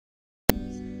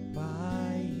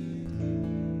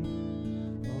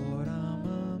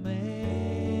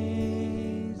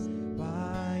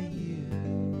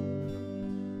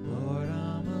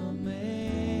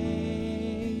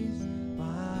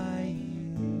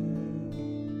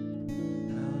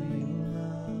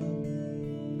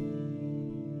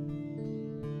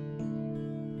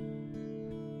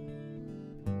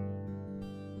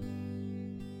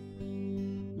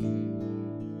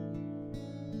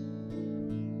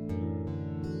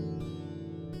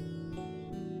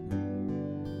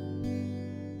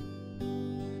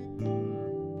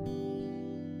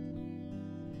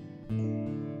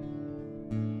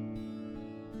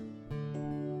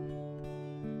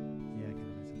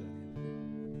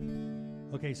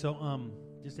Okay, so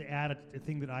just to add a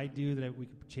thing that I do that we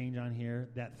could change on here,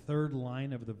 that third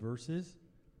line of the verses,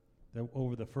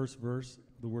 over the first verse,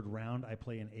 the word round, I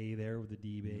play an A there with the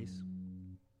D bass.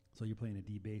 So you're playing a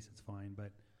D bass, it's fine,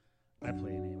 but I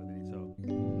play an A with it. So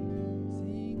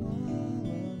sing all.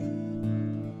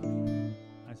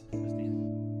 I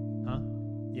sustain it. Huh?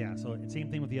 Yeah, so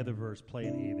same thing with the other verse, play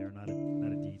an A there, not a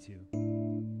D2.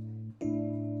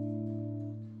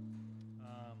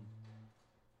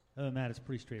 Other than that, it's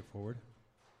pretty straightforward.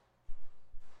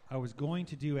 I was going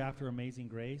to do After Amazing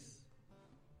Grace,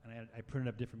 and I printed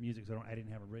up different music, so I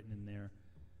didn't have it written in there.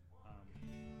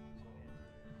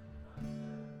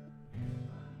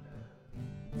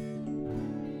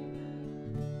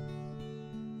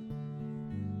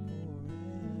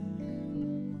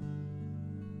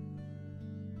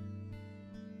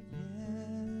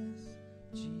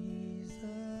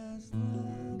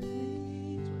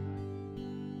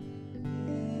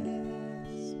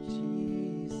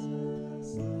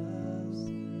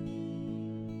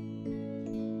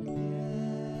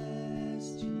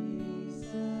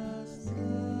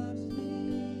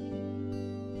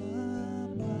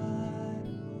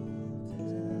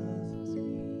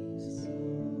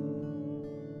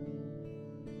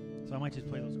 So I might just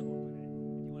play those chords.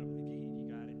 If you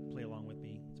got it, play along with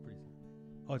me. It's pretty simple.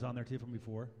 Oh, it's on there too from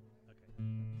before? Okay.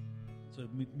 So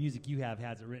music you have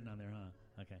has it written on there,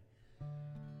 huh? Okay.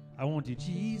 I won't do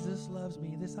Jesus loves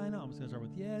me. This I know. I'm just going to start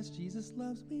with, yes, Jesus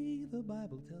loves me. The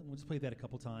Bible tells me. We'll just play that a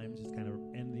couple times, just kind of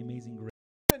end the Amazing Grace.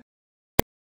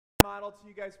 Model to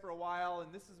you guys for a while,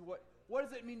 and this is what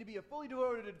does it mean to be a fully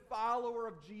devoted follower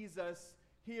of Jesus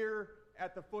here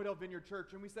at the Foothill Vineyard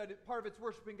Church. And we said part of it's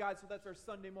worshiping God, so that's our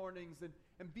Sunday mornings,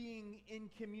 and being in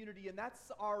community, and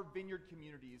that's our vineyard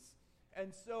communities.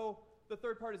 And so the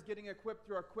third part is getting equipped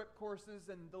through our equip courses,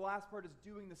 and the last part is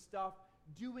doing the stuff,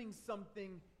 doing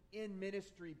something in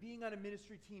ministry, being on a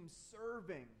ministry team,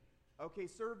 serving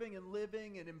and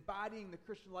living and embodying the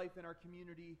Christian life in our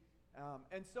community.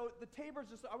 And so the Tabor's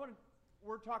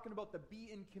we're talking about the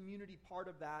be in community part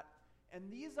of that. And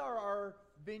these are our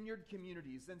vineyard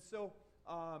communities. And so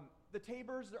the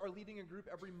Tabors are leading a group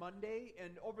every Monday.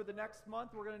 And over the next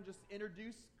month, we're going to just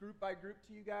introduce group by group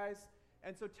to you guys.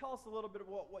 And so tell us a little bit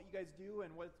about what you guys do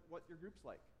and what your group's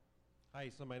like. Hi,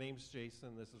 so my name's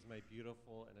Jason. This is my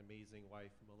beautiful and amazing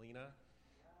wife, Melina.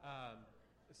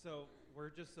 So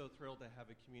we're just so thrilled to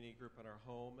have a community group in our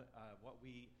home. What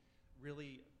we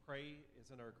really pray is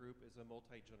in our group is a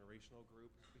multi-generational group,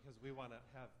 because we want to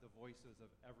have the voices of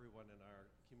everyone in our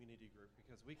community group,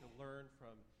 because we can learn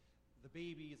from the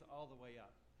babies all the way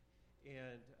up.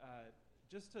 And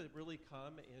just to really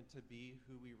come and to be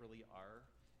who we really are,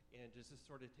 and just to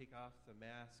sort of take off the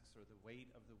masks or the weight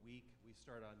of the week. We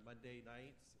start on Monday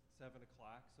nights, 7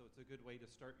 o'clock, so it's a good way to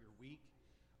start your week.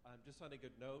 Just on a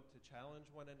good note, to challenge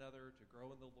one another, to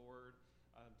grow in the Lord,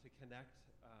 to connect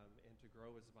and to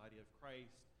grow as a body of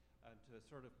Christ, to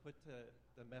sort of put to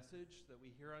the message that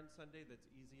we hear on Sunday that's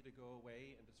easy to go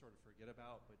away and to sort of forget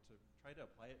about, but to try to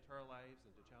apply it to our lives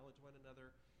and to challenge one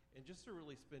another, and just to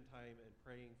really spend time in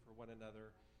praying for one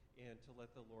another and to let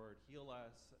the Lord heal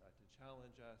us, to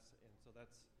challenge us. And so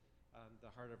that's the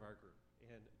heart of our group.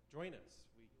 And join us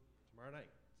tomorrow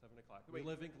night, 7 o'clock. We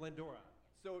live in Glendora.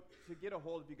 So to get a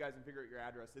hold of you guys and figure out your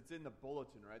address, it's in the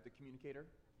bulletin, right? The communicator?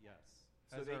 Yes.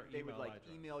 So they would like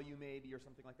address. Email you maybe or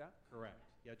something like that? Correct.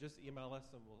 Yeah, just email us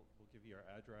and we'll give you our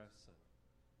address. And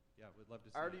yeah, we'd love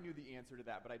to see I already knew the answer to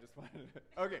that, but I just wanted to.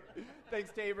 Okay.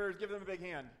 Thanks, Tabors. Give them a big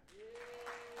hand.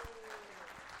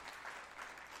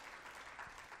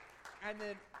 And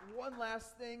then one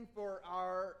last thing for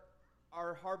our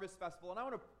Harvest Festival, and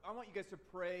I want you guys to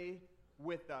pray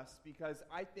with us, because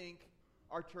I think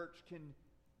our church can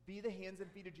be the hands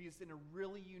and feet of Jesus in a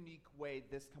really unique way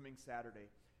this coming Saturday.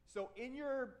 So in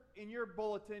your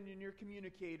bulletin, in your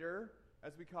communicator,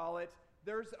 as we call it,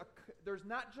 there's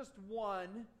not just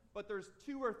one, but there's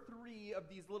 2 or 3 of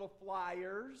these little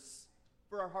flyers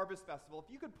for our Harvest Festival.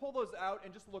 If you could pull those out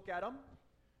and just look at them.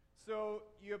 So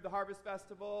you have the Harvest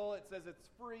Festival, it says it's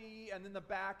free, and then the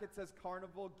back it says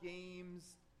carnival games,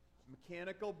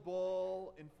 mechanical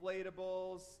bull,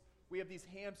 inflatables. We have these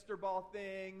hamster ball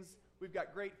things. We've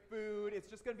got great food. It's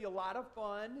just going to be a lot of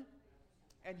fun.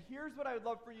 And here's what I would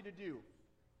love for you to do.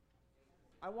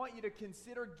 I want you to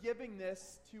consider giving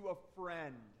this to a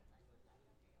friend,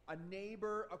 a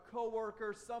neighbor, a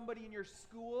coworker, somebody in your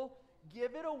school.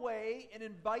 Give it away and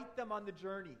invite them on the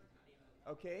journey.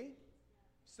 Okay?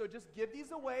 So just give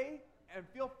these away and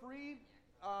feel free.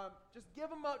 Just give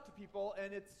them out to people,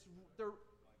 and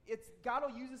it's God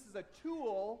will use this as a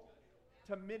tool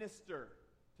to minister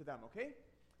to them. Okay.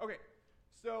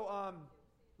 So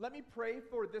let me pray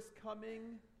for this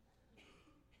coming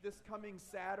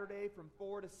Saturday from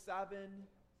 4 to 7.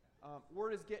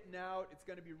 Word is getting out. It's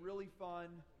going to be really fun.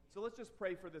 So let's just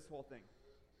pray for this whole thing.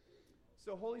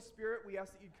 So Holy Spirit, we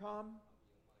ask that you'd come.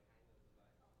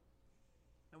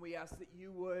 And we ask that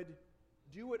you would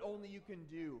do what only you can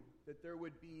do. That there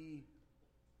would be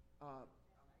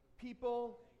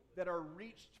people that are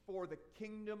reached for the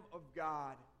kingdom of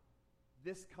God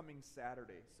this coming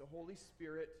Saturday. So Holy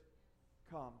Spirit,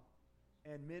 come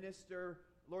and minister.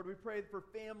 Lord, we pray for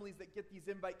families that get these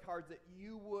invite cards that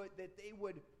they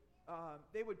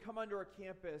would come onto our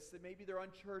campus, that maybe they're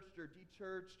unchurched or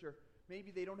dechurched, or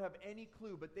maybe they don't have any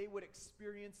clue, but they would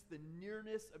experience the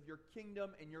nearness of your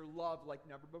kingdom and your love like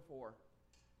never before.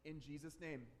 In Jesus'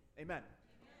 name, amen.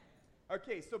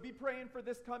 Okay, so be praying for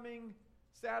this coming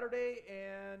Saturday,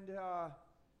 and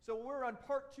so we're on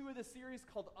part 2 of the series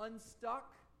called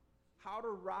Unstuck, How to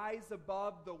Rise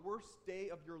Above the Worst Day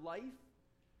of Your Life.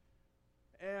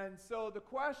 And so the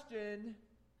question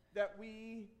that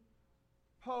we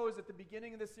pose at the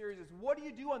beginning of the series is, what do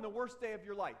you do on the worst day of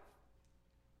your life?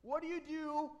 What do you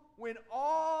do when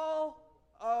all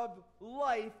of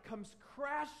life comes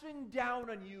crashing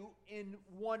down on you in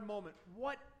one moment?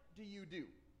 What do you do?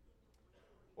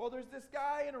 Well, there's this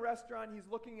guy in a restaurant. He's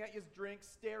looking at his drink,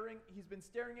 He's been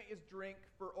staring at his drink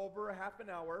for over a half an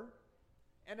hour.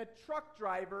 And a truck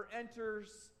driver enters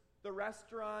the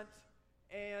restaurant,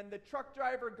 and the truck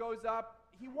driver goes up.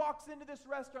 He walks into this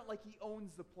restaurant like he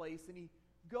owns the place, and he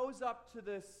goes up to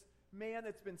this man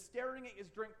that's been staring at his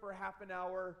drink for half an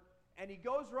hour, and he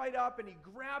goes right up and he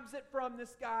grabs it from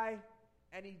this guy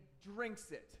and he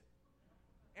drinks it.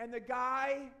 And the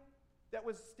guy that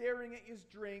was staring at his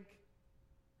drink,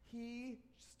 he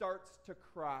starts to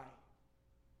cry.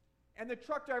 And the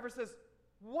truck driver says,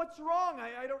 "What's wrong?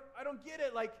 I don't get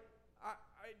it. Like,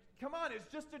 come on,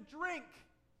 it's just a drink."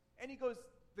 And he goes,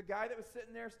 the guy that was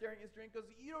sitting there staring at his drink goes,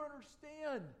 "You don't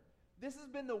understand. This has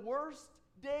been the worst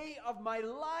day of my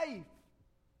life.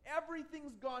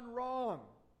 Everything's gone wrong."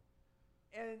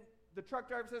 And the truck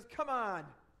driver says, "Come on,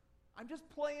 I'm just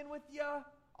playing with you.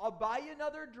 I'll buy you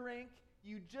another drink.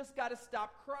 You just got to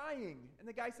stop crying." And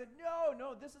the guy said,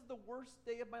 No, this is the worst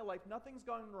day of my life. Nothing's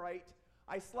gone right.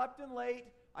 I slept in late.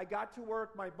 I got to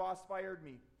work. My boss fired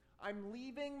me. I'm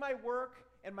leaving my work,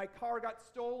 and my car got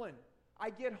stolen.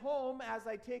 I get home as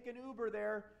I take an Uber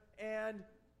there, and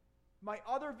my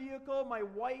other vehicle, my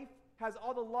wife, has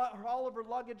all of her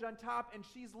luggage on top, and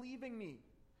she's leaving me.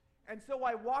 And so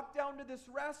I walk down to this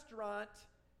restaurant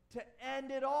to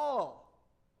end it all.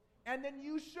 And then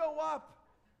you show up,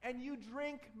 and you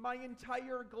drink my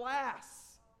entire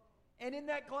glass. And in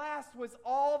that glass was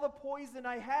all the poison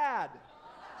I had.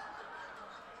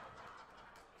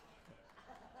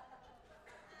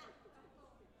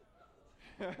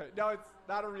 No, it's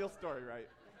not a real story, right?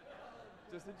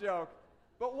 Just a joke.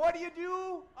 But what do you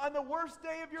do on the worst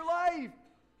day of your life?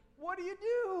 What do you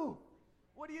do?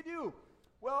 What do you do?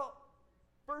 Well,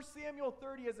 1 Samuel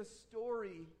 30 is a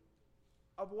story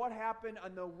of what happened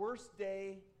on the worst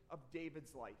day of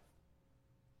David's life.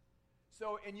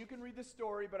 So, and you can read the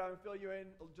story, but I'm going to fill you in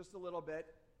just a little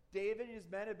bit. David and his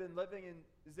men have been living in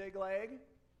Ziklag,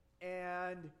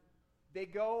 and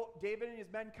David and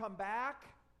his men come back,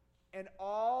 and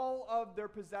all of their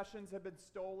possessions have been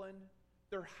stolen.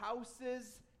 Their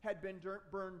houses had been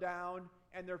burned down,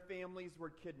 and their families were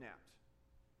kidnapped.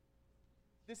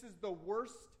 This is the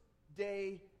worst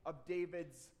day of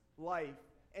David's life.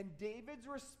 And David's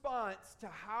response to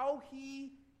how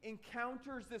he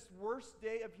encounters this worst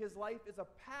day of his life is a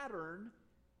pattern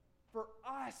for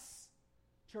us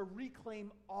to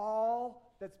reclaim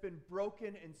all that's been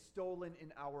broken and stolen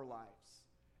in our lives.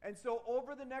 And so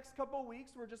over the next couple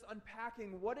weeks, we're just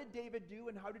unpacking what did David do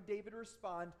and how did David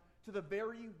respond to the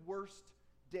very worst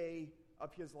day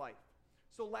of his life.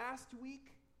 So last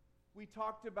week, we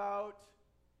talked about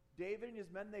David and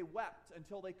his men. They wept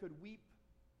until they could weep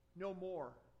no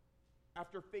more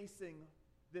after facing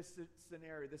this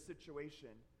scenario, this situation.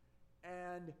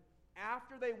 And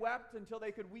after they wept until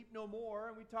they could weep no more,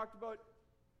 and we talked about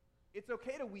it's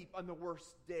okay to weep on the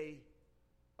worst day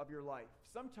of your life.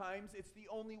 Sometimes it's the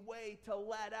only way to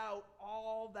let out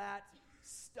all that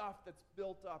stuff that's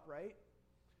built up, right?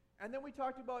 And then we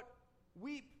talked about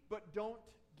weep, but don't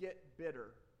get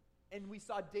bitter. And we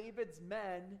saw David's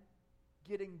men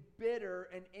getting bitter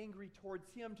and angry towards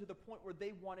him to the point where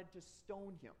they wanted to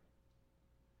stone him.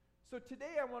 So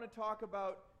today I want to talk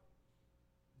about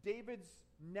David's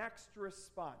next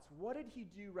response. What did he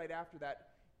do right after that?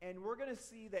 And we're going to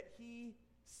see that he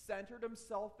centered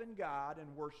himself in God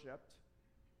and worshiped,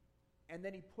 and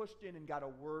then he pushed in and got a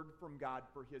word from God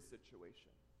for his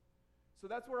situation. So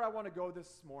that's where I want to go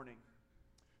this morning.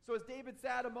 So as David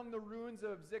sat among the ruins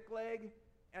of Ziklag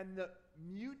and the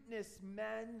mutinous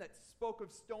men that spoke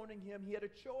of stoning him, he had a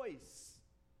choice.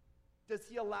 Does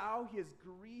he allow his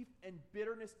grief and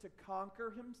bitterness to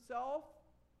conquer himself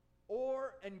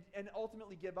and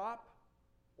ultimately give up?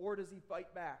 Or does he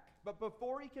fight back? But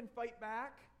before he can fight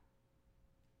back,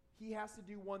 he has to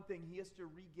do one thing. He has to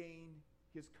regain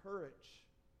his courage.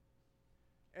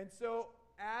 And so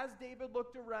as David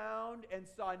looked around and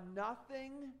saw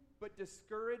nothing but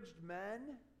discouraged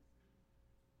men,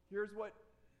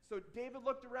 so David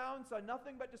looked around, saw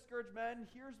nothing but discouraged men.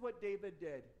 Here's what David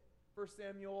did. 1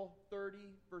 Samuel 30,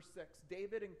 verse 6.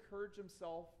 David encouraged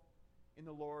himself in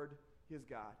the Lord his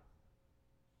God.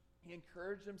 He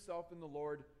encouraged himself in the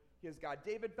Lord his God.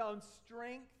 David found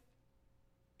strength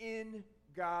in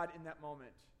God in that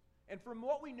moment. And from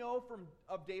what we know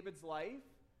of David's life,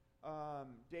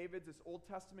 David's this Old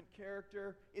Testament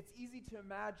character, it's easy to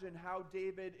imagine how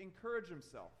David encouraged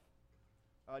himself.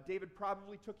 David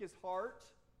probably took his harp.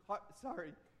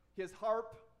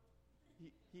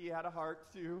 He had a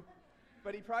heart too.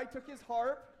 But he probably took his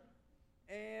harp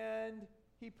and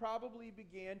he probably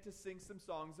began to sing some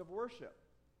songs of worship.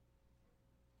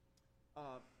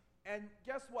 And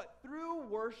guess what? Through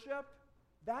worship,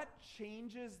 that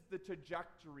changes the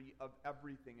trajectory of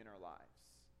everything in our lives.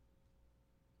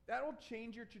 That'll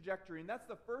change your trajectory. And that's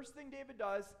the first thing David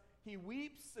does. He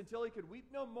weeps until he could weep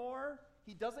no more.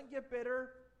 He doesn't get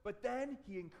bitter, but then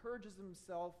he encourages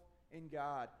himself in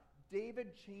God.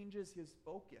 David changes his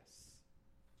focus.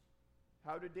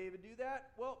 How did David do that?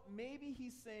 Well, maybe he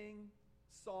sang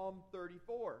Psalm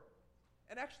 34.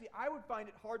 And actually, I would find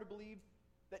it hard to believe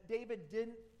that David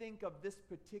didn't think of this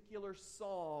particular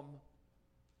psalm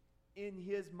in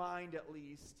his mind, at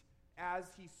least, as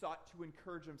he sought to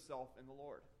encourage himself in the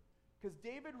Lord. Because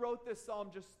David wrote this psalm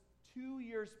just 2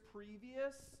 years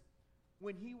previous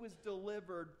when he was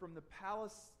delivered from the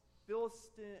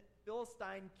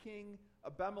Philistine king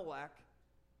Abimelech.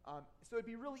 So it'd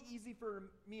be really easy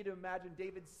for me to imagine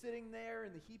David sitting there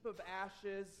in the heap of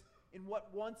ashes in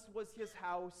what once was his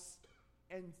house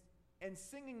and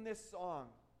singing this song.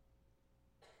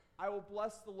 I will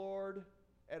bless the Lord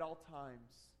at all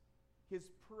times. His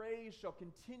praise shall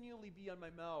continually be on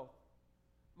my mouth.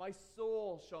 My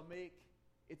soul shall make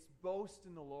its boast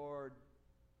in the Lord.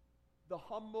 The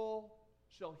humble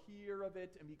shall hear of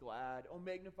it and be glad. Oh,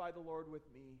 magnify the Lord with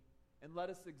me, and let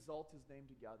us exalt his name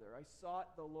together. I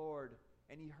sought the Lord,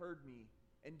 and he heard me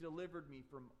and delivered me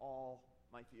from all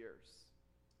my fears.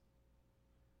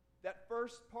 That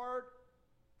first part,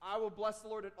 I will bless the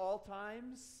Lord at all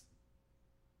times.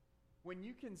 When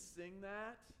you can sing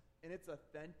that, and it's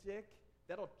authentic,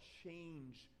 that'll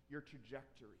change your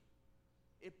trajectory.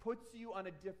 It puts you on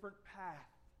a different path.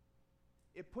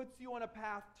 It puts you on a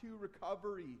path to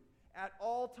recovery at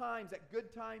all times, at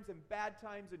good times and bad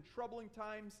times and troubling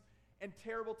times and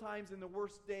terrible times in the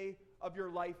worst day of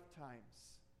your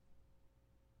lifetimes.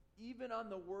 Even on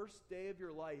the worst day of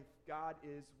your life, God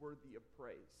is worthy of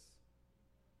praise.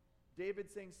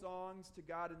 David sang songs to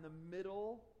God in the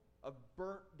middle of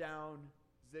burnt down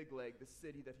Ziklag, the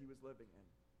city that he was living in.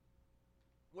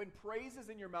 When praise is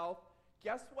in your mouth,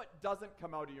 guess what doesn't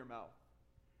come out of your mouth?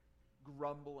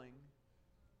 Grumbling.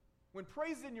 When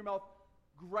praise is in your mouth,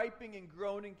 griping and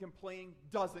groaning, complaining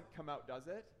doesn't come out, does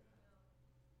it?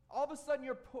 All of a sudden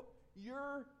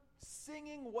you're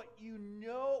singing what you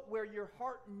know where your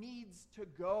heart needs to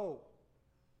go.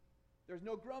 There's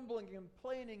no grumbling,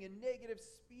 complaining, and negative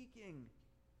speaking.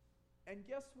 And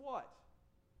guess what?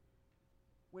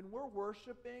 When we're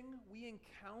worshiping, we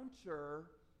encounter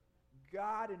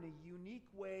God in a unique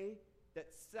way that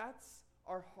sets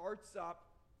our hearts up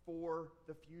for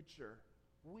the future.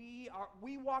 We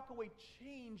walk away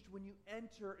changed when you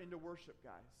enter into worship,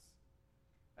 guys.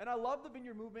 And I love the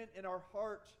Vineyard Movement in our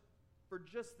heart for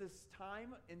just this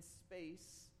time and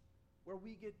space where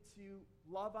we get to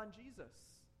love on Jesus,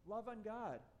 love on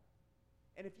God.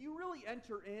 And if you really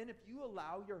enter in, if you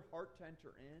allow your heart to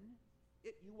enter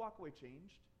in, you walk away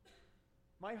changed.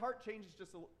 My heart changes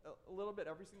just a little bit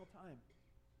every single time.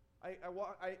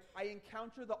 I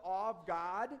encounter the awe of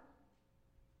God,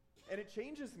 and it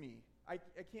changes me. I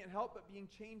can't help but being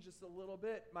changed just a little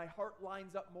bit. My heart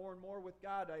lines up more and more with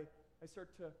God. I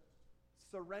start to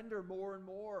surrender more and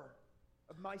more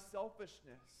of my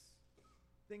selfishness.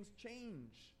 Things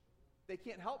change. They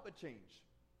can't help but change.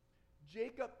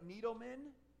 Jacob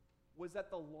Needleman was at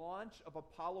the launch of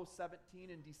Apollo 17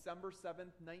 in December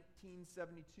 7th,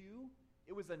 1972.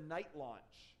 It was a night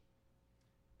launch.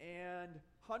 And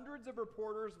hundreds of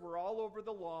reporters were all over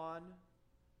the lawn.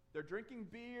 They're drinking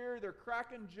beer, they're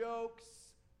cracking jokes,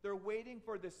 They're waiting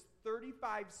for this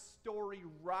 35-story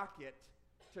rocket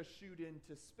to shoot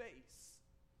into space.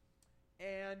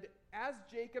 And as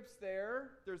Jacob's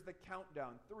there, there's the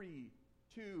countdown. 3,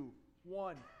 2,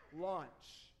 1, launch.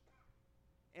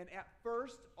 And at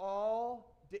first,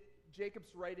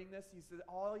 Jacob's writing this, he says,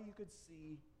 all you could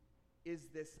see is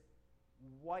this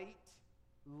white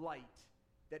light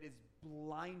that is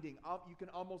blinding. You can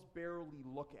almost barely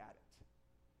look at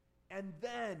it. And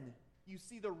then you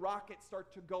see the rocket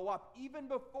start to go up, even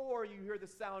before you hear the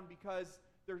sound, because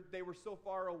they were so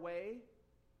far away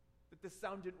that the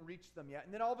sound didn't reach them yet.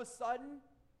 And then all of a sudden,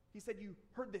 he said you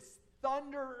heard this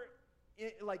thunder,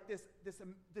 like this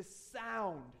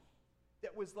sound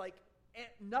that was like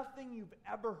nothing you've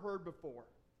ever heard before.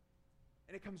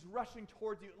 And it comes rushing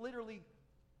towards you.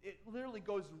 It literally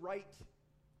goes right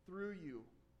through you.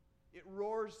 It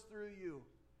roars through you.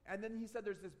 And then he said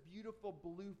there's this beautiful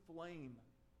blue flame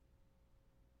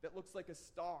that looks like a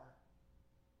star.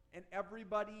 And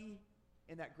everybody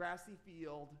in that grassy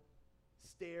field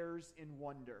stares in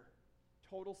wonder.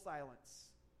 Total silence.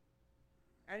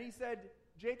 And he said,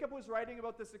 Jacob was writing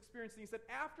about this experience, and he said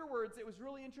afterwards it was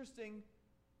really interesting.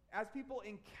 As people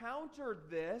encountered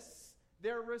this,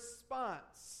 their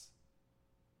response,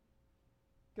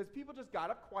 because people just got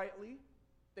up quietly,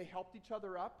 they helped each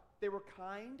other up, they were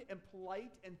kind and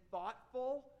polite and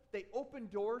thoughtful, they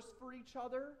opened doors for each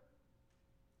other,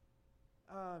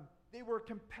 they were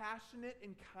compassionate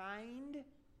and kind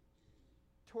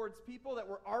towards people that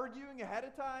were arguing ahead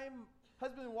of time,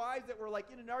 husband and wives that were like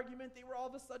in an argument, they were all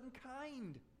of a sudden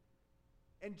kind.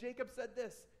 And Jacob said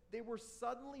this, they were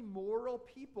suddenly moral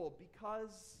people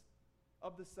because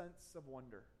of the sense of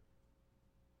wonder.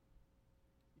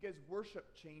 You guys,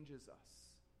 worship changes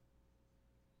us.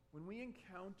 When we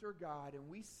encounter God and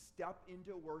we step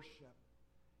into worship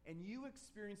and you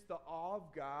experience the awe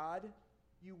of God,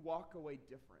 you walk away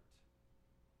different.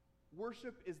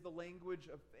 Worship is the language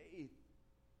of faith.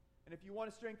 And if you want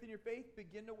to strengthen your faith,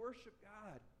 begin to worship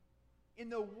God. In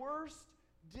the worst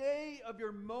day of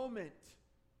your moment,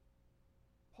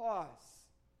 pause.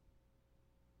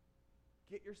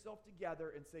 Get yourself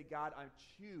together and say, God, I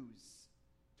choose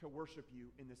to worship you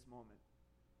in this moment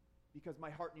because my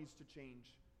heart needs to change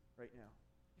right now.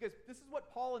 Because this is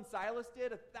what Paul and Silas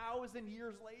did 1,000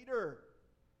 years later.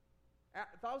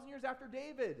 1,000 years after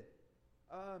David.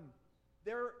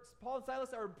 Paul and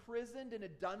Silas are imprisoned in a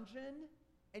dungeon.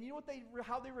 And you know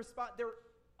how they respond? They're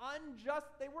unjust.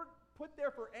 They weren't put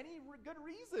there for any good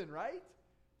reason, right?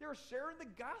 They were sharing the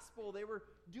gospel. They were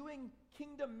doing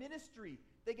kingdom ministry.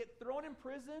 They get thrown in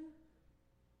prison.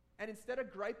 And instead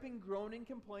of griping, groaning,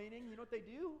 complaining, you know what they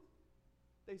do?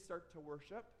 They start to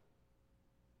worship.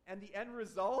 And the end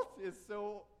result is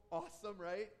so awesome,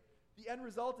 right? The end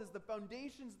result is the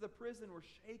foundations of the prison were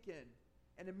shaken.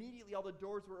 And immediately all the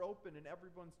doors were open and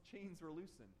everyone's chains were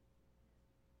loosened.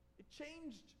 It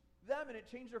changed them and it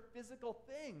changed their physical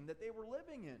thing that they were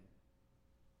living in.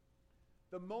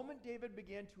 The moment David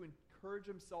began to encourage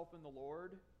himself in the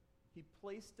Lord, he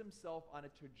placed himself on a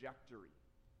trajectory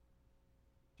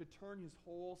to turn his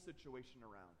whole situation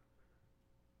around.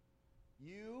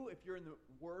 You, if you're in the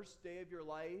worst day of your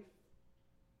life,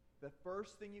 the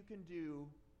first thing you can do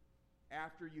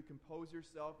after you compose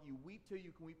yourself, you weep till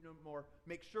you can weep no more,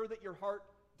 make sure that your heart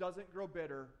doesn't grow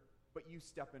bitter, but you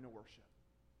step into worship.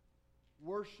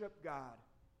 Worship God.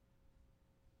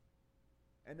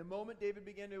 And the moment David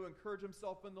began to encourage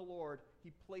himself in the Lord,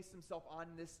 he placed himself on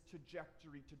this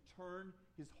trajectory to turn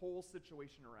his whole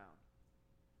situation around.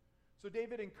 So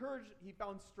David he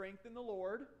found strength in the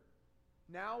Lord.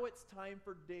 Now it's time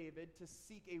for David to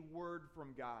seek a word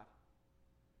from God.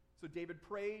 So David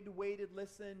prayed, waited,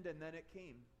 listened, and then it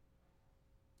came.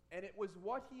 And it was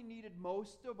what he needed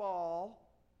most of all.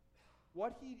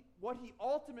 What he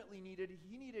ultimately needed,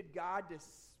 he needed God to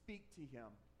speak to him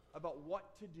about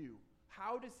what to do.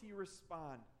 How does he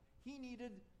respond? He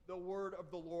needed the word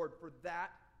of the Lord for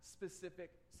that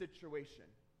specific situation.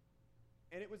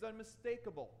 And it was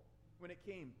unmistakable when it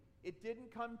came. It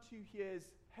didn't come to his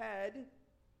head,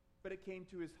 but it came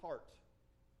to his heart.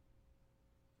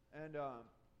 And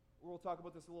we'll talk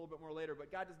about this a little bit more later, but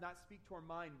God does not speak to our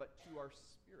mind, but to our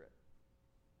spirit.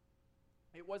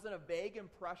 It wasn't a vague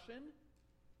impression.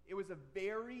 It was a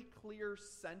very clear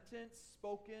sentence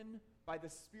spoken by the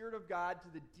Spirit of God to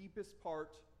the deepest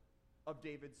part of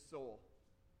David's soul.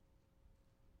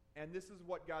 And this is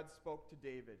what God spoke to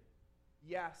David.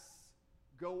 Yes,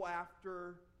 go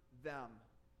after them.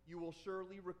 You will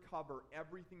surely recover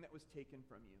everything that was taken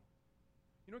from you.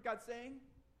 You know what God's saying?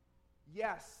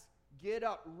 Yes, get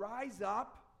up, rise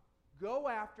up, go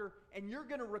after, and you're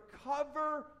going to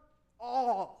recover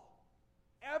all.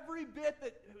 every bit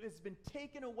that has been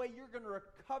taken away, you're going to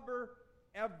recover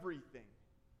everything.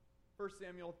 1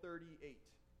 Samuel 38.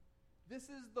 This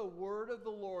is the word of the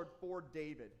Lord for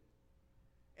David.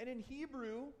 And in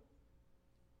Hebrew,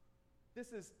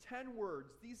 this is 10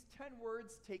 words. These 10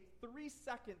 words take 3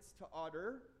 seconds to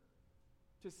utter,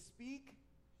 to speak.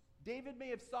 David may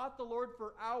have sought the Lord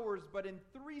for hours, but in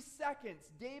 3 seconds,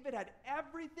 David had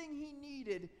everything he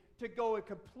needed to go a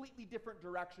completely different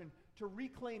direction, to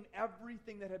reclaim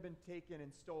everything that had been taken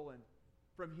and stolen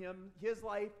from him, his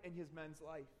life, and his men's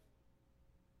life.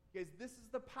 Guys, this is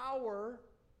the power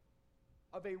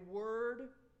of a word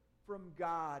from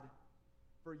God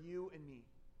for you and me.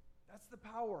 That's the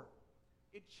power.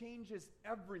 It changes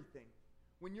everything.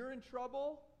 When you're in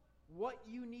trouble, what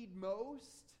you need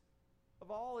most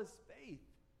of all is faith.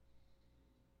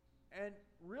 And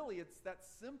really, it's that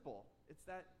simple. It's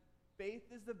that faith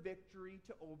is the victory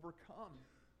to overcome.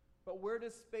 But where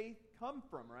does faith come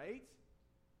from, right?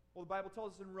 Well, the Bible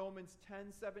tells us in Romans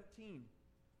 10:17,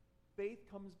 faith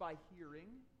comes by hearing,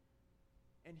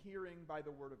 and hearing by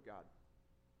the Word of God.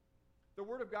 The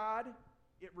Word of God,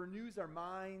 it renews our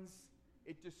minds,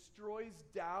 it destroys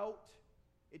doubt,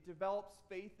 it develops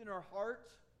faith in our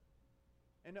heart.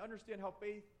 And to understand how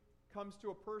faith comes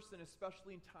to a person,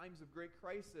 especially in times of great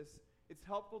crisis, it's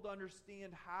helpful to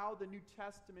understand how the New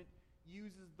Testament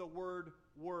uses the word,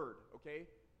 okay?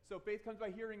 So faith comes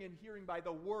by hearing, and hearing by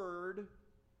the Word.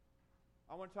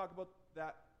 I want to talk about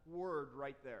that word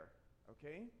right there,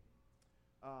 okay?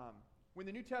 When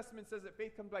the New Testament says that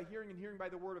faith comes by hearing and hearing by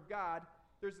the Word of God,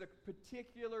 there's a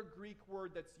particular Greek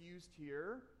word that's used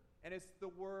here, and it's the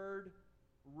word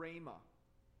rhema.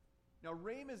 Now,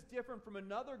 rhema is different from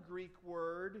another Greek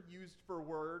word used for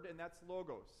word, and that's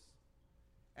logos.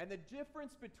 And the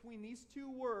difference between these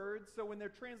two words, so when they're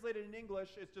translated in English,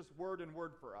 it's just word and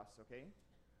word for us, okay?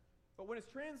 But when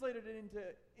it's translated into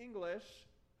English,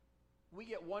 we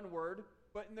get one word,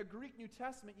 but in the Greek New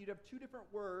Testament, you'd have two different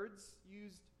words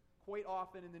used quite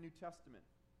often in the New Testament.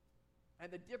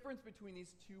 And the difference between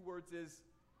these two words is,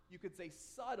 you could say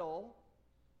subtle,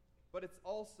 but it's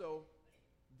also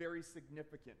very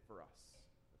significant for us,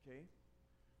 okay?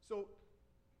 So,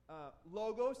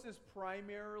 logos is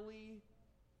primarily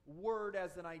word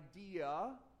as an idea,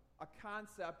 a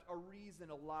concept, a reason,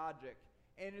 a logic,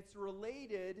 and it's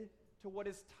related to what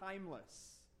is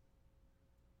timeless.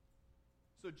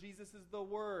 So Jesus is the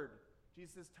Word.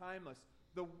 Jesus is timeless.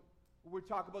 We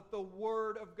talk about the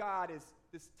Word of God is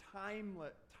this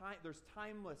there's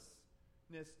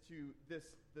timelessness to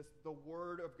the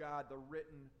Word of God, the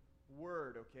written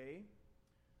Word, okay?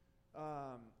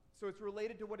 So it's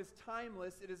related to what is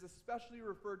timeless. It is especially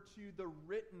referred to the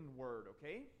written Word,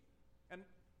 okay? And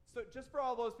so just for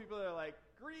all those people that are like,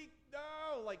 Greek,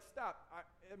 no, like stop.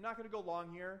 I'm not going to go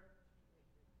long here.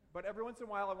 But every once in a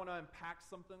while I want to unpack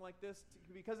something like this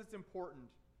because it's important.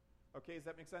 Okay, does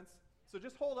that make sense? So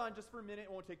just hold on just for a minute.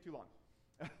 It won't take too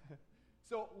long.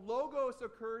 So logos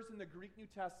occurs in the Greek New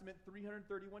Testament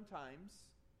 331 times.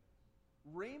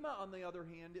 Rhema, on the other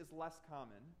hand, is less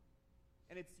common.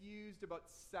 And it's used about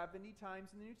 70 times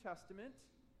in the New Testament.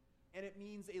 And it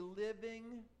means a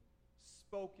living,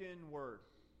 spoken word.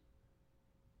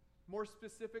 More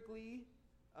specifically,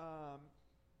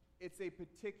 it's a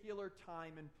particular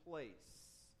time and place.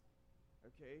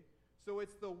 Okay? So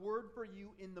it's the word for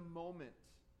you in the moment.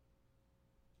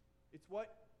 It's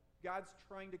what God's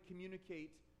trying to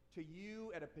communicate to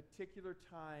you at a particular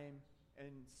time and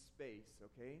space,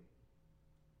 okay?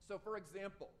 So for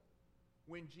example,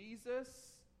 when Jesus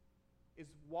is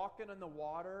walking on the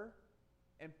water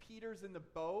and Peter's in the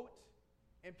boat,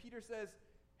 and Peter says,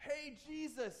 "Hey,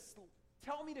 Jesus,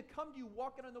 tell me to come to you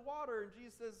walking on the water." And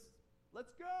Jesus says,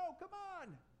 "Let's go, come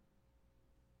on."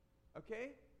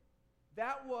 Okay?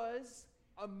 That was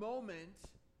a moment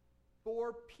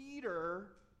for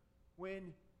Peter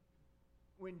when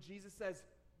Jesus says,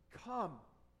 "Come."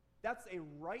 That's a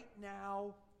right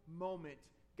now moment.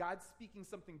 God's speaking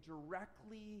something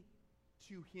directly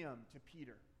to him, to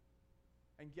Peter.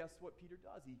 And guess what Peter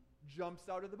does? He jumps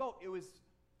out of the boat. It was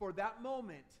for that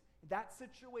moment, that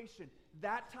situation,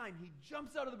 that time, he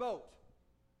jumps out of the boat.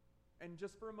 And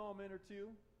just for a moment or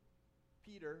two,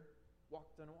 Peter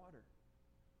walked on water.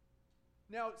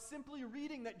 Now, simply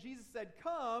reading that Jesus said,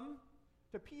 "Come,"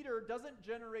 to Peter doesn't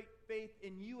generate faith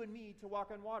in you and me to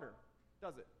walk on water,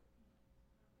 does it?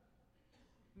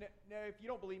 Now, if you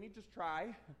don't believe me, just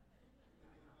try.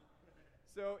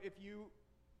 So if you,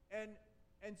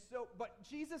 but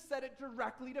Jesus said it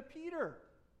directly to Peter.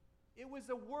 It was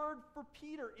a word for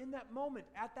Peter in that moment,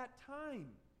 at that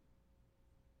time.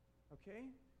 Okay?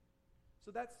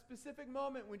 So that specific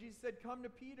moment when Jesus said, come to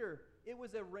Peter, it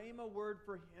was a rhema word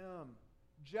for him,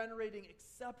 generating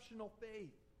exceptional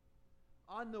faith.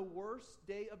 On the worst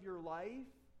day of your life,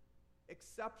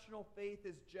 exceptional faith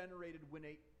is generated when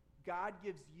God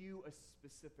gives you a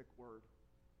specific word.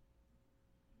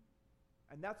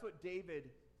 And that's what David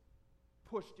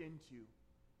pushed into.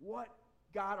 What,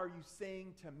 God, are you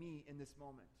saying to me in this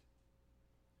moment?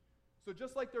 So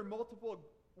just like there are multiple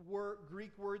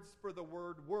Greek words for the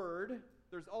word,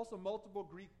 there's also multiple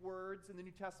Greek words in the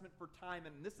New Testament for time,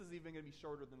 and this is even going to be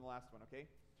shorter than the last one, okay?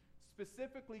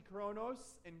 Specifically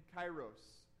chronos and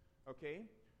kairos, okay?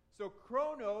 So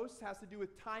chronos has to do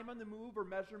with time on the move or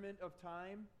measurement of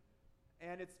time,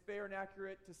 and it's fair and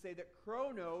accurate to say that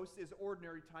chronos is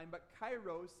ordinary time, but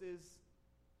kairos is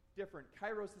different.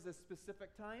 Kairos is a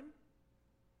specific time,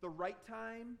 the right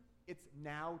time, it's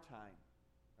now time,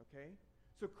 okay?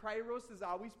 So kairos is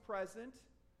always present.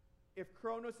 If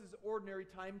chronos is ordinary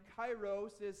time,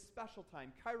 kairos is special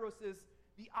time. Kairos is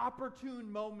the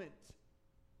opportune moment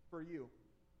for you.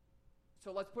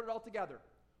 So let's put it all together.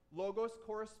 Logos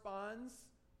corresponds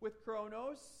with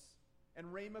chronos, and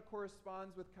rhema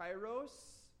corresponds with kairos.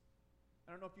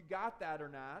 I don't know if you got that or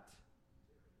not.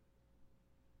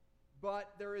 But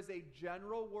there is a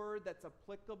general word that's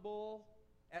applicable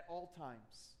at all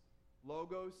times.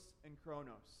 Logos and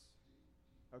chronos.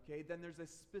 Okay, then there's a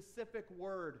specific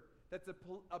word that's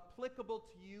applicable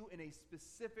to you in a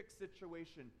specific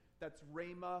situation. That's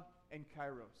rhema and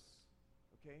kairos.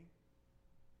 Okay?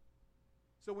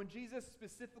 So when Jesus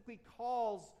specifically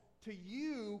calls to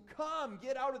you, come,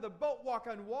 get out of the boat, walk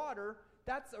on water,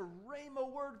 that's a rhema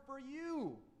word for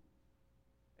you.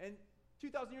 And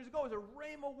 2,000 years ago, it was a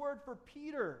rhema word for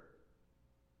Peter.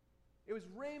 It was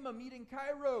rhema meeting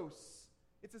kairos.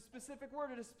 It's a specific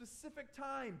word at a specific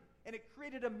time, and it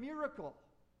created a miracle.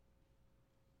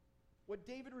 What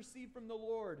David received from the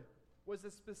Lord was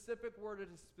a specific word at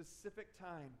a specific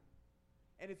time,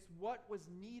 and it's what was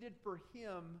needed for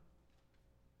him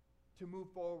to move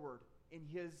forward in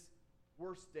his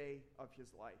worst day of his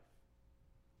life.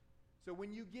 So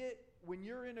when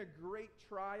you're in a great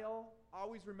trial,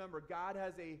 always remember God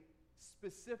has a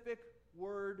specific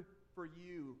word for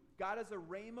you. God has a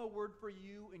rhema word for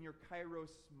you in your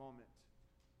kairos moment.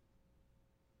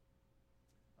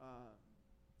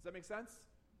 Does that make sense?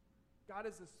 God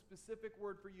has a specific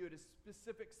word for you at a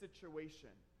specific situation.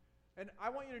 And I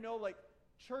want you to know, like,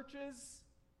 churches,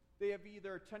 they have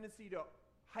either a tendency to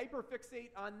hyperfixate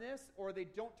on this or they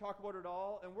don't talk about it at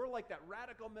all. And we're like that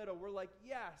radical middle. We're like,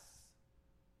 yes,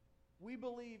 we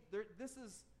believe this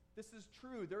is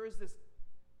true. There is this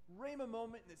rhema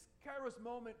moment, this kairos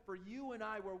moment for you and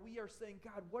I where we are saying,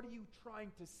 God, what are you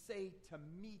trying to say to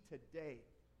me today?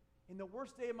 In the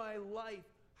worst day of my life,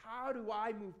 how do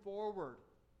I move forward?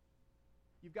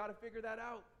 You've got to figure that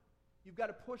out. You've got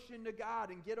to push into God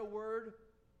and get a word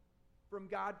from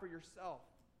God for yourself.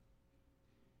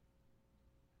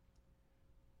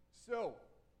 So,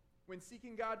 when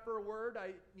seeking God for a word,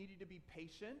 I need you to be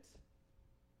patient.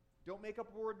 Don't make up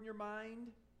a word in your mind.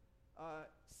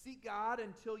 Seek God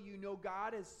until you know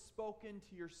God has spoken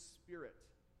to your spirit.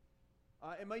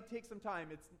 It might take some time.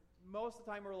 It's most of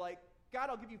the time we're like, God,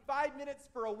 I'll give you 5 minutes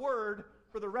for a word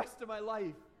for the rest of my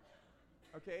life.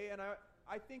 Okay, and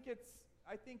I think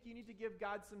you need to give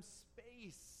God some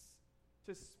space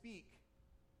to speak.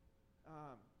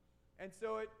 And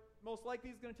so it most likely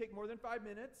is going to take more than 5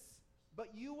 minutes, but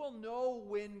you will know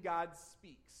when God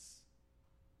speaks.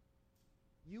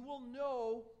 You will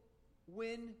know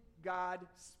when God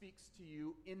speaks to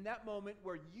you in that moment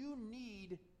where you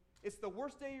need, it's the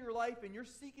worst day of your life and you're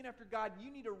seeking after God,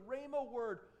 you need a rhema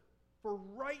word for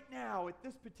right now at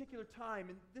this particular time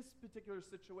in this particular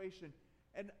situation.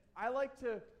 And I like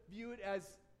to view it as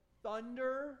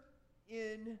thunder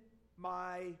in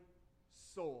my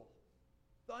soul.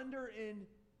 Thunder in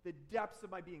the depths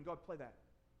of my being. Go ahead, play that.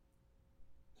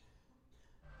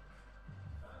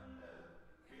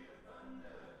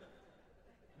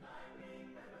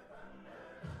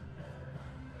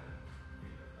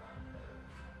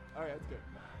 All right, that's good.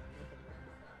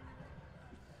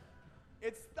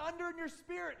 It's thunder in your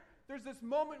spirit. There's this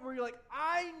moment where you're like,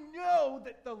 I know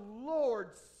that the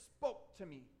Lord spoke to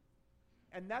me.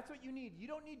 And that's what you need. You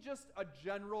don't need just a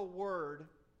general word.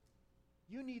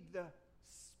 You need the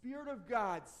Spirit of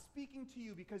God speaking to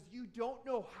you because you don't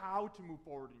know how to move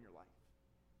forward in your life.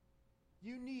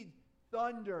 You need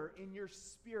thunder in your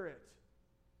spirit.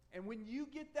 And when you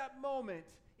get that moment,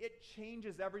 it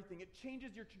changes everything. It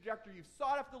changes your trajectory. You've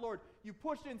sought after the Lord. You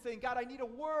pushed in saying, God, I need a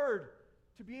word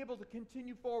to be able to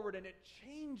continue forward. And it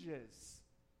changes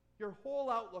your whole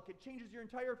outlook. It changes your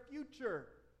entire future.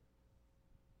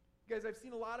 Guys, I've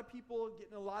seen a lot of people get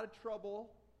in a lot of trouble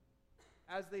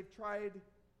as they've tried,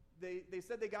 they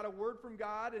said they got a word from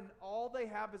God, and all they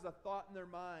have is a thought in their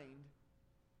mind.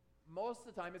 Most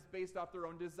of the time, it's based off their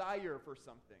own desire for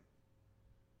something.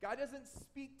 God doesn't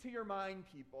speak to your mind,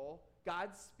 people. God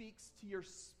speaks to your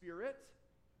spirit.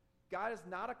 God is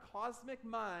not a cosmic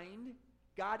mind.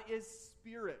 God is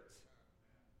spirit.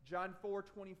 John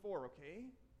 4:24, okay?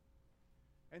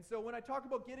 And so when I talk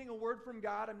about getting a word from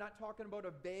God, I'm not talking about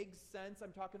a vague sense.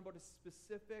 I'm talking about a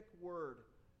specific word.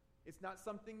 It's not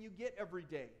something you get every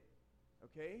day,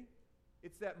 okay?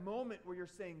 It's that moment where you're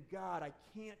saying, God, I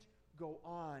can't go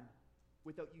on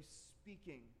without you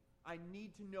speaking. I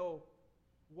need to know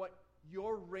what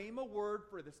your rhema word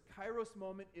for this kairos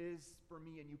moment is for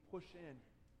me, and you push in.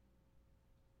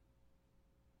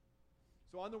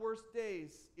 So on the worst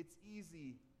days, it's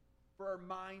easy for our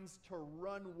minds to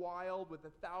run wild with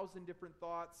 1,000 different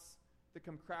thoughts that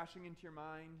come crashing into your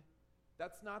mind.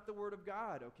 That's not the word of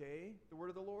God, okay? The word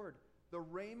of the Lord. The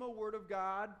rhema word of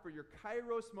God for your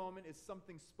kairos moment is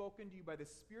something spoken to you by the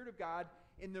Spirit of God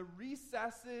in the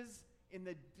recesses, in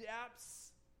the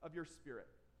depths of your spirit.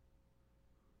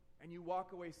 And you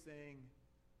walk away saying,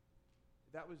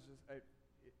 that was just,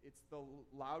 it's the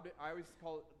loudest, I always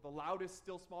call it the loudest,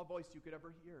 still small voice you could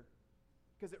ever hear.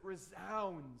 Because it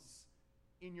resounds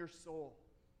in your soul.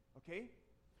 Okay?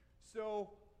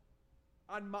 So,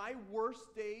 on my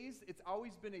worst days, it's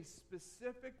always been a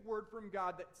specific word from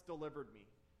God that's delivered me.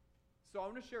 So I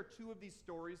want to share two of these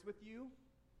stories with you.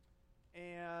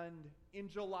 And in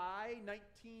July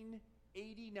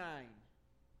 1989,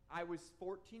 I was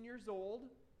 14 years old.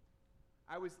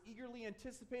 I was eagerly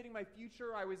anticipating my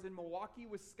future. I was in Milwaukee,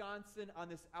 Wisconsin on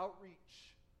this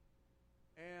outreach.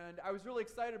 And I was really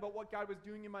excited about what God was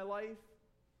doing in my life.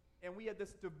 And we had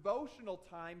this devotional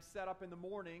time set up in the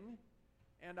morning.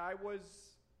 And I was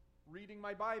reading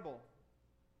my Bible.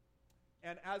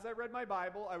 And as I read my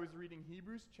Bible, I was reading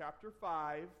Hebrews chapter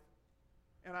 5.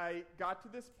 And I got to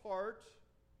this part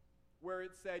where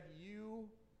it said, "You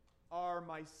are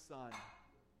my son."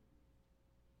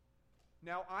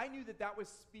 Now, I knew that that was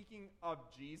speaking of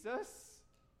Jesus.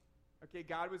 Okay,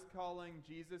 God was calling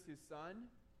Jesus his son.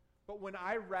 But when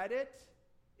I read it,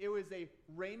 it was a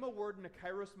rhema word and a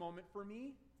kairos moment for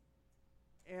me.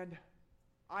 And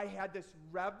I had this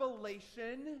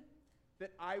revelation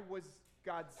that I was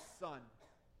God's son.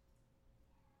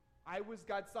 I was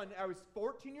God's son. I was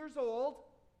 14 years old,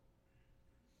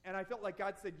 and I felt like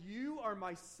God said, "You are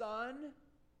my son.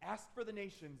 Ask for the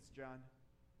nations, John.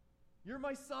 You're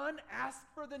my son.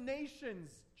 Ask for the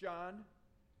nations, John."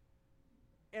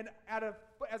 And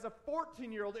as a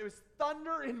 14-year-old, it was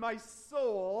thunder in my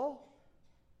soul.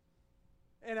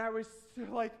 And I was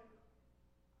like,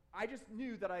 I just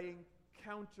knew that I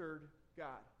encountered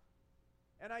God.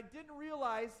 And I didn't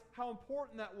realize how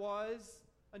important that was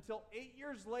until 8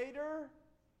 years later,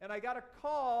 and I got a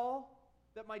call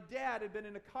that my dad had been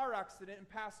in a car accident and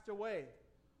passed away.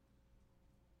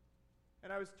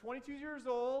 And I was 22 years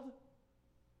old,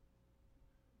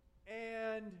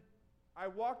 and I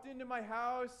walked into my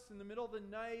house in the middle of the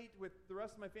night with the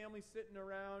rest of my family sitting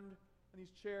around on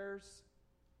these chairs,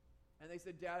 and they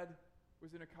said, "Dad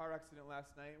was in a car accident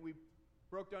last night." And we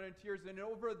broke down in tears, and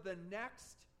over the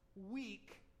next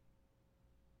week,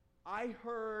 I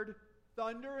heard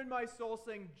thunder in my soul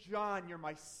saying, "John, you're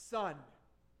my son.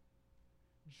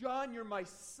 John, you're my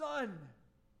son."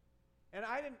 And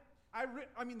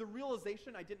the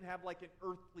realization I didn't have like an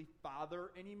earthly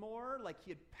father anymore, like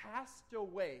he had passed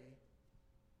away,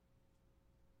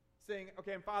 saying,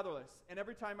 "Okay, I'm fatherless." And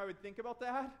every time I would think about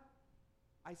that,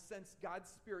 I sensed God's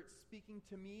Spirit speaking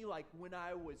to me like when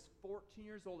I was 14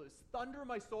 years old. It was thunder in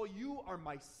my soul. "You are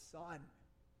my son.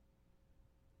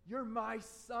 You're my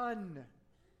son."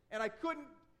 And I couldn't,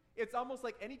 it's almost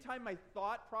like anytime my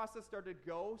thought process started to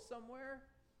go somewhere,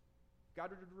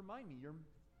 God would remind me,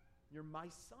 you're my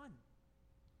son.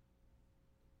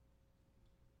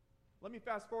 Let me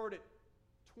fast forward it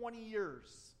 20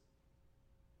 years.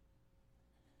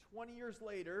 20 years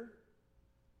later,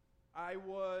 I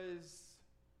was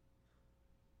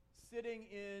sitting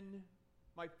in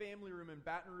my family room in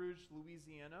Baton Rouge,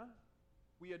 Louisiana.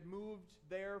 We had moved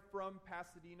there from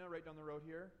Pasadena, right down the road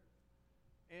here.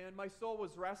 And my soul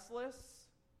was restless.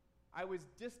 I was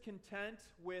discontent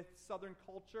with Southern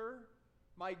culture.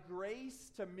 My grace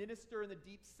to minister in the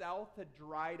Deep South had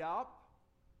dried up.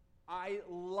 I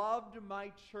loved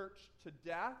my church to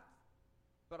death,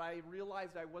 but I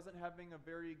realized I wasn't having a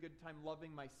very good time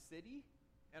loving my city,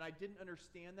 and I didn't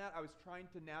understand that. I was trying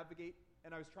to navigate,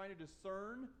 and I was trying to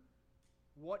discern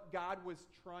what God was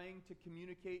trying to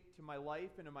communicate to my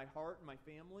life and in my heart and my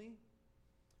family.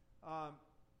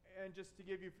 And just to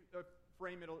give you a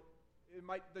frame,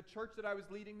 the church that I was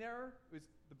leading there was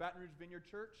the Baton Rouge Vineyard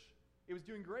Church. It was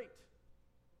doing great.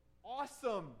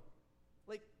 Awesome.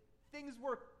 Like, things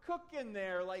were cooking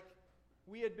there. Like,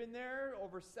 we had been there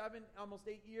over 7, almost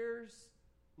 8 years.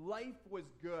 Life was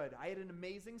good. I had an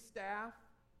amazing staff.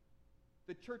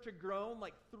 The church had grown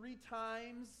like 3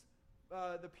 times.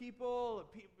 The people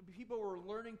were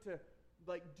learning to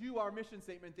do our mission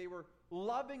statement. They were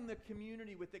loving the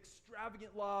community with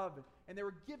extravagant love, and they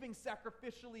were giving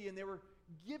sacrificially, and they were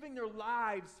giving their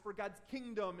lives for God's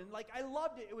kingdom. And I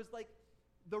loved it. It was like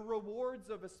the rewards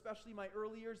of especially my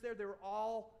early years there, they were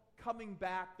all coming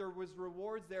back. There was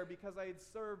rewards there because I had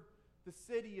served the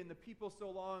city and the people so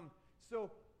long. So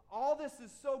all this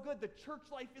is so good. The church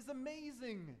life is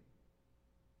amazing.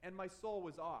 And my soul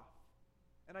was off.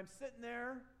 And I'm sitting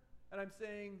there and I'm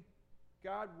saying,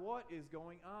 God, what is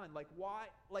going on? Why?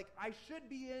 I should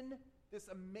be in this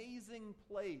amazing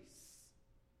place.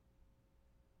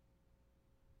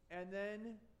 And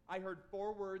then I heard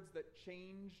 4 words that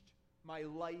changed my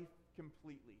life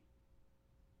completely.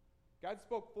 God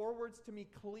spoke 4 words to me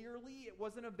clearly. It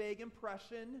wasn't a vague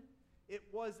impression. It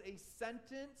was a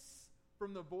sentence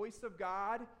from the voice of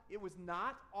God. It was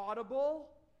not audible,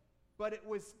 but it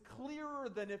was clearer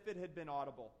than if it had been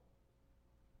audible.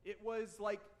 It was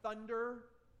like thunder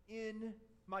in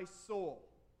my soul.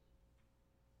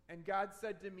 And God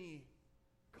said to me,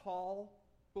 call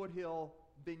Foothill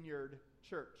Vineyard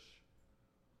Church.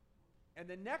 And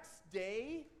the next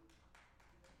day,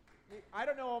 I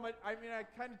don't know how much, I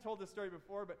kind of told this story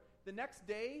before, but the next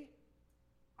day,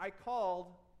 I called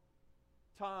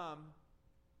Tom.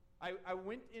 I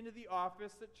went into the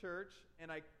office at church,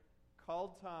 and I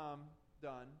called Tom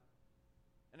Dunn.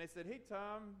 And I said, hey,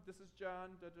 Tom, this is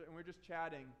John, and we're just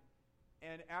chatting.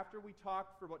 And after we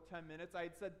talked for about 10 minutes, I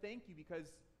had said thank you because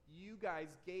you guys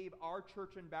gave our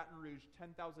church in Baton Rouge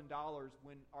 $10,000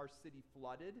 when our city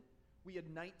flooded. We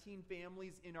had 19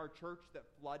 families in our church that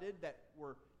flooded, that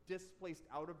were displaced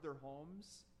out of their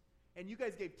homes. And you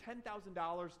guys gave $10,000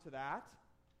 to that.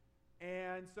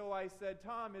 And so I said,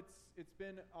 Tom, it's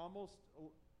been almost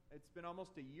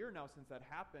a year now since that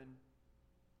happened.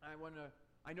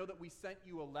 I know that we sent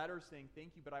you a letter saying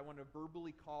thank you, but I want to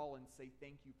verbally call and say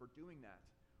thank you for doing that.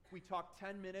 We talked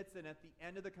 10 minutes, and at the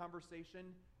end of the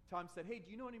conversation, Tom said, hey,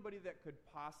 do you know anybody that could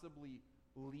possibly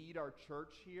lead our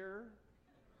church here?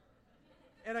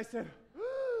 And I said,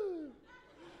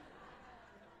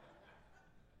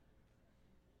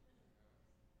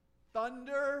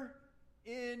 thunder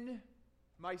in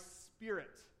my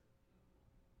spirit.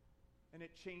 And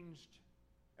it changed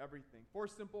everything. 4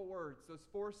 simple words. Those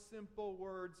 4 simple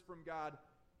words from God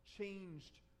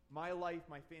changed my life,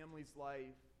 my family's life.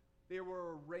 They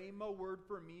were a rhema word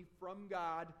for me from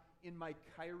God in my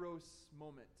kairos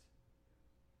moment.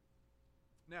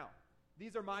 Now,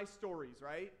 these are my stories,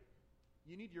 right?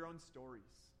 You need your own stories.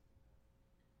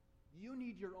 You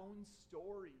need your own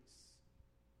stories.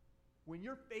 When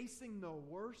you're facing the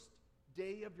worst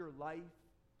day of your life,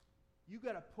 you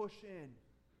got to push in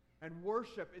and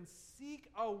worship and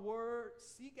seek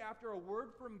after a word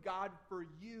from God for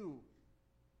you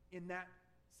in that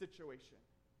situation.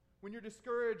 When you're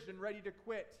discouraged and ready to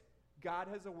quit, God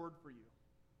has a word for you.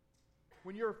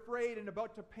 When you're afraid and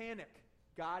about to panic,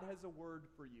 God has a word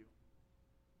for you.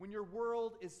 When your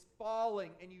world is falling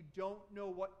and you don't know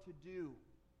what to do,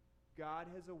 God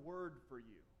has a word for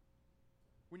you.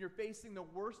 When you're facing the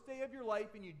worst day of your life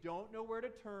and you don't know where to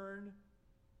turn,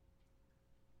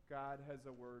 God has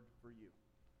a word for you.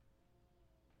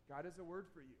 God has a word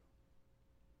for you.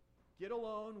 Get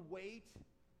alone, wait,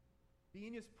 be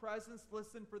in His presence,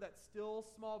 listen for that still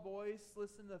small voice,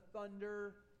 listen to the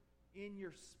thunder in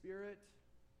your spirit.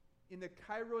 In the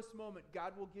kairos moment,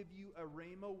 God will give you a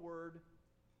rhema word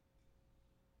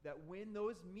that when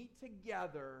those meet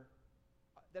together,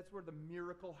 that's where the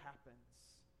miracle happens.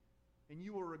 And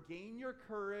you will regain your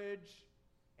courage,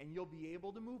 and you'll be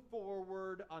able to move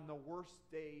forward on the worst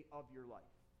day of your life.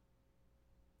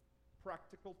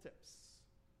 Practical tips.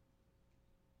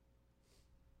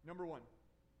 Number 1,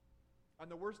 on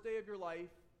the worst day of your life,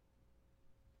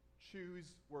 choose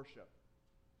worship.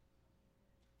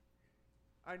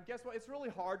 And guess what? It's really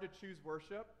hard to choose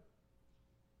worship.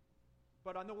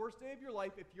 But on the worst day of your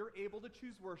life, if you're able to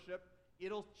choose worship,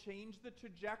 it'll change the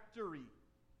trajectory.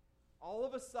 All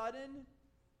of a sudden,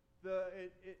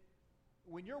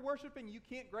 when you're worshiping, you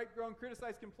can't gripe, groan,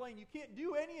 criticize, complain. You can't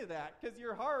do any of that because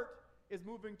your heart is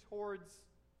moving towards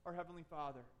our Heavenly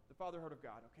Father, the Father heart of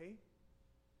God, okay?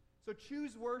 So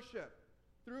choose worship.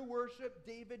 Through worship,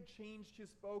 David changed his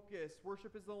focus.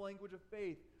 Worship is the language of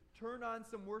faith. Turn on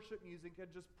some worship music and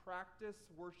just practice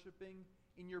worshiping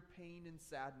in your pain and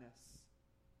sadness.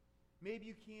 Maybe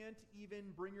you can't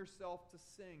even bring yourself to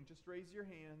sing. Just raise your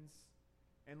hands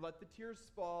and let the tears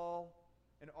fall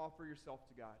and offer yourself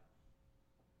to God.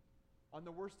 On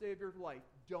the worst day of your life,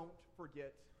 don't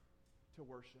forget to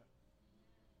worship.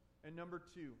 And number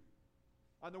 2,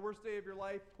 on the worst day of your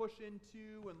life, push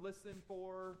into and listen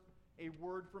for a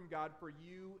word from God for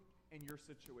you and your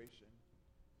situation.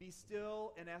 Be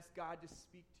still and ask God to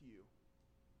speak to you.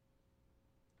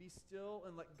 Be still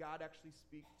and let God actually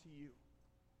speak to you.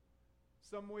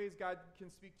 Some ways God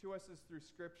can speak to us is through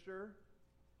Scripture.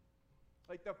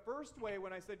 Like the first way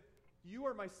when I said, "You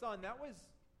are my son,"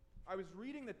 I was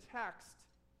reading the text,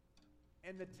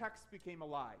 and the text became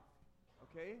alive.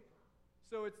 Okay?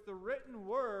 So it's the written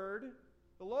word,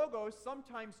 the Logos,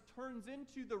 sometimes turns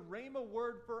into the Rhema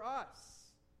word for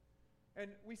us.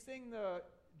 And we sing the,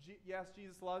 "Yes,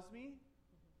 Jesus loves me."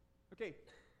 Okay,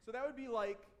 so that would be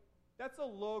like, that's a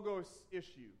Logos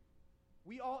issue.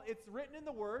 It's written in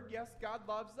the Word. Yes, God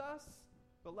loves us.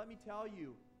 But let me tell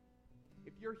you,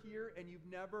 if you're here and you've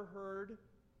never heard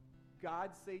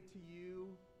God say to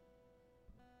you,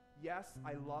 "Yes,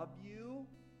 I love you,"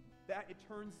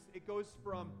 it goes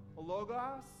from a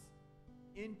Logos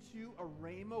into a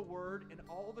Rhema word, and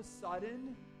all of a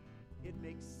sudden, it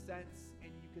makes sense,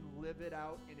 and you can live it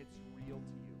out, and it's real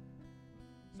to you.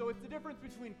 So it's the difference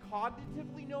between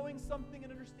cognitively knowing something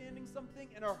and understanding something,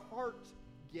 and our heart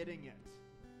getting it.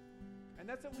 And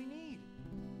that's what we need.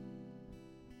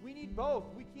 We need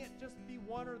both. We can't just be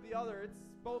one or the other. It's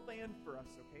both and for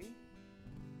us, okay?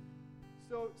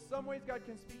 So some ways God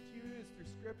can speak to you is through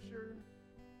Scripture,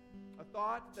 a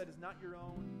thought that is not your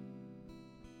own,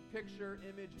 a picture,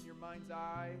 image in your mind's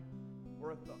eye,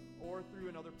 or through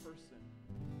another person.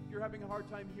 If you're having a hard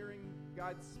time hearing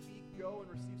God speak, go and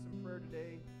receive some prayer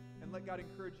today and let God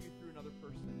encourage you through another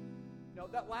person. Now,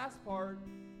 that last part,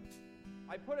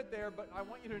 I put it there, but I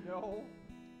want you to know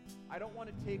I don't want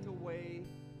to take away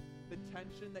the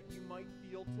tension that you might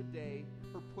feel today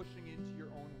for pushing into your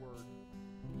own word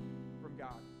from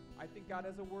God. I think God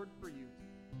has a word for you.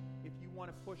 If you want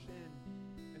to push in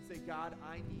and say, "God,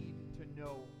 I need to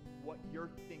know what you're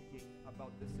thinking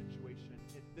about this situation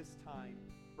at this time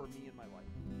for me in my life."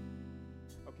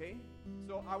 Okay?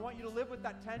 So I want you to live with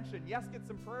that tension. Yes, get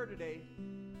some prayer today,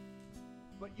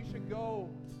 but you should go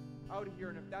out of here,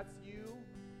 and if that's you,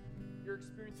 you're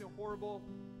experiencing a horrible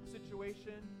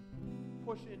situation,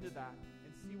 push into that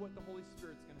and see what the Holy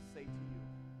Spirit's going to say to you.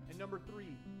 And number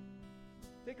 3,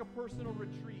 take a personal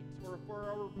retreat or a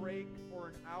 4-hour break or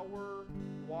an hour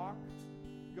walk.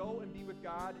 Go and be with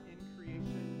God in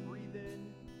creation. Breathe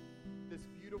in this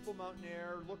beautiful mountain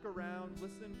air. Look around.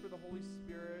 Listen for the Holy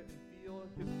Spirit and feel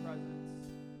His presence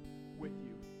with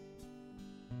you.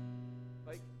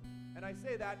 And I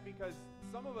say that because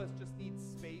some of us just need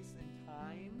space and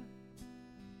time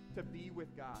to be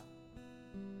with God.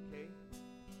 Okay?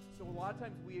 So a lot of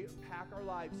times we pack our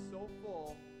lives so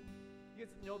full. You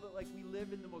guys know that we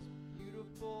live in the most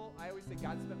beautiful, I always say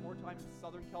God spent more time in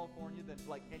Southern California than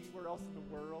anywhere else in the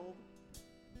world.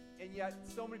 And yet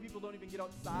so many people don't even get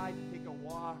outside and take a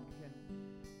walk and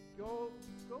go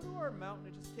to our mountain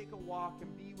and just take a walk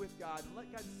and be with God and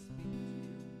let God speak to you.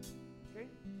 Okay?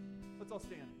 Let's all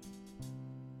stand.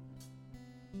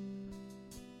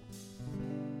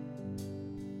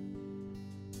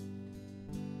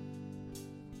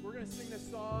 We're going to sing this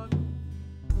song,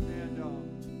 and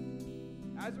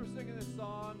as we're singing this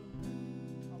song,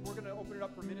 we're going to open it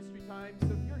up for ministry time. So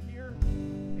if you're here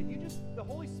and the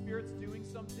Holy Spirit's doing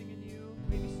something in you,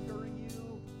 maybe stirring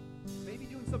you, maybe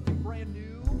doing something brand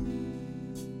new,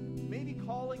 maybe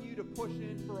calling you to push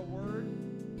in for a word,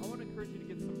 I want to encourage you to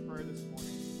get some prayer this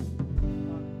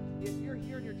morning. If you're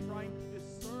here and you're trying to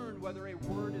discern whether a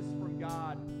word is from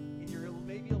God, and you're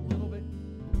maybe it's a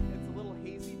little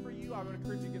hazy for you, I want to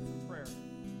encourage you to get some prayer.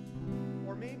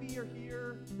 Or maybe you're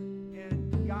here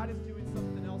and God is doing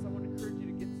something else, I want to encourage you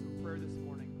to get some prayer this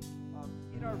morning.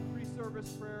 In our pre-service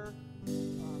prayer,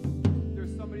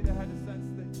 there's somebody that had a sense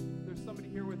that there's somebody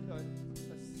here with a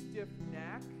stiff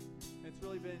neck, and it's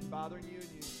really been bothering you,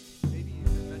 and maybe you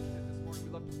mentioned it this morning.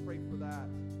 We'd love to pray for that.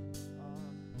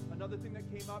 Another thing that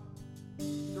came up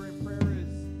during prayer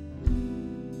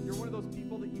is you're one of those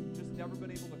people that you've just never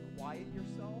been able to quiet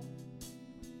yourself,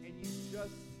 and you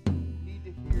just need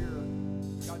to hear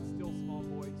God's still small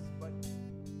voice, but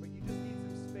you just need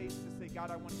some space to say,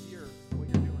 "God, I want to hear what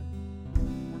you're doing."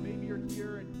 Or maybe you're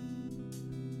here and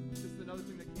just another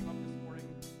thing that came up this morning,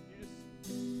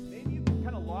 maybe you've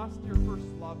kind of lost your first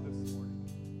love this morning.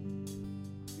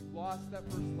 You've lost that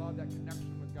first love, that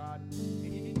connection with God,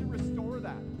 and you need to restore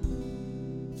that.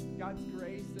 God's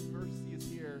grace and mercy is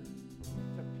here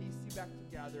to piece you you back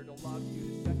together, to love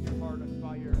you, to set your heart on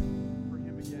fire for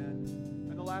Him again.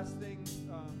 And the last thing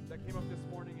that came up this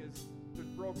morning is there's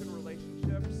broken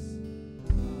relationships,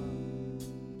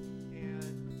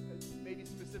 and maybe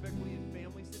specifically in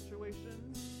family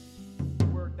situations,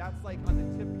 where that's like on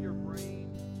the tip of your brain,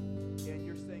 and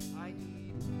you're saying, I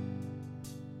need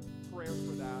prayer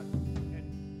for that.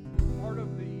 And part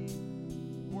of the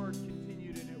word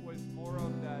continued, and it was more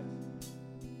of that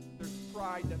there's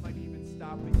pride that might be even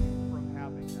stopping you from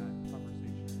having that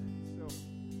conversation. So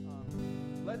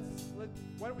why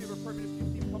don't we have a prayer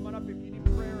ministry team come on up. If you need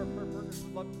prayer, or prayer partners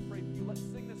would love to pray for you. Let's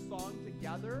sing this song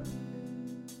together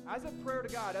as a prayer to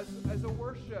God, as a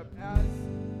worship, as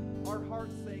our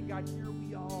hearts saying, God, here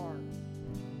we are.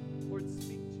 Lord,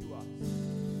 speak to us.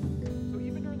 So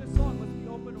even during this song, let's be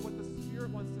open to what the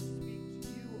Spirit wants to speak